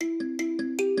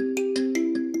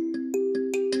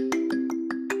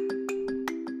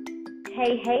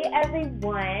Hey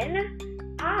everyone.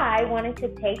 I wanted to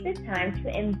take the time to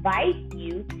invite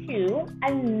you to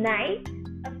a night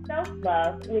of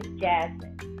self-love with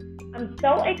Jasmine. I'm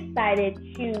so excited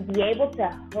to be able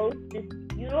to host this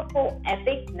beautiful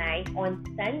epic night on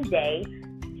Sunday,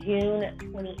 June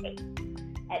 28th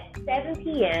at 7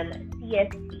 p.m.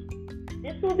 CST.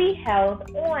 This will be held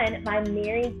on my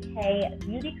Mary Kay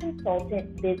Beauty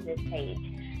Consultant business page.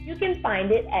 You can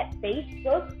find it at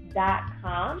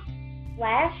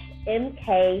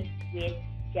facebook.com/MK with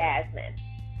Jasmine.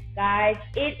 Guys,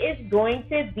 it is going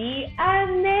to be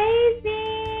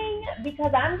amazing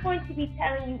because I'm going to be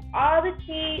telling you all the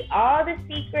tea, all the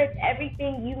secrets,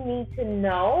 everything you need to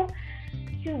know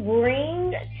to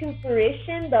bring to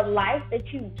fruition the life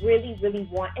that you really, really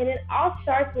want. And it all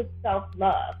starts with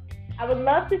self-love. I would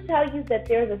love to tell you that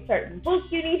there's a certain book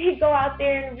you need to go out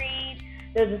there and read.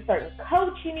 There's a certain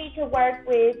coach you need to work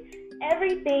with.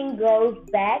 Everything goes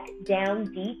back down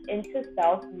deep into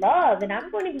self-love. And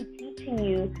I'm going to be teaching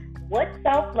you what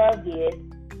self-love is,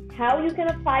 how you can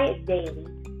apply it daily,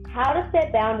 how to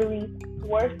set boundaries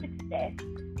for success,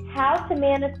 how to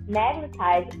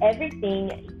magnetize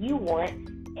everything you want,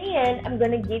 and I'm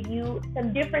going to give you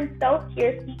some different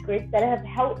self-care secrets that have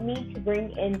helped me to bring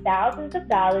in thousands of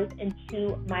dollars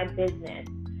into my business.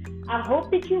 I hope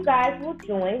that you guys will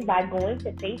join by going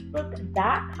to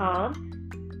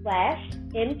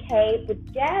facebook.com/MK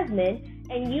with Jasmine,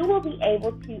 and you will be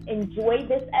able to enjoy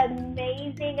this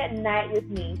amazing night with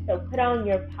me. So put on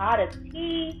your pot of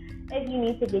tea. If you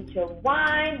need to get your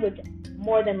wine, which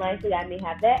more than likely I may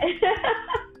have that,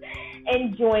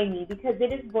 and join me because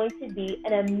it is going to be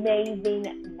an amazing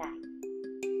night.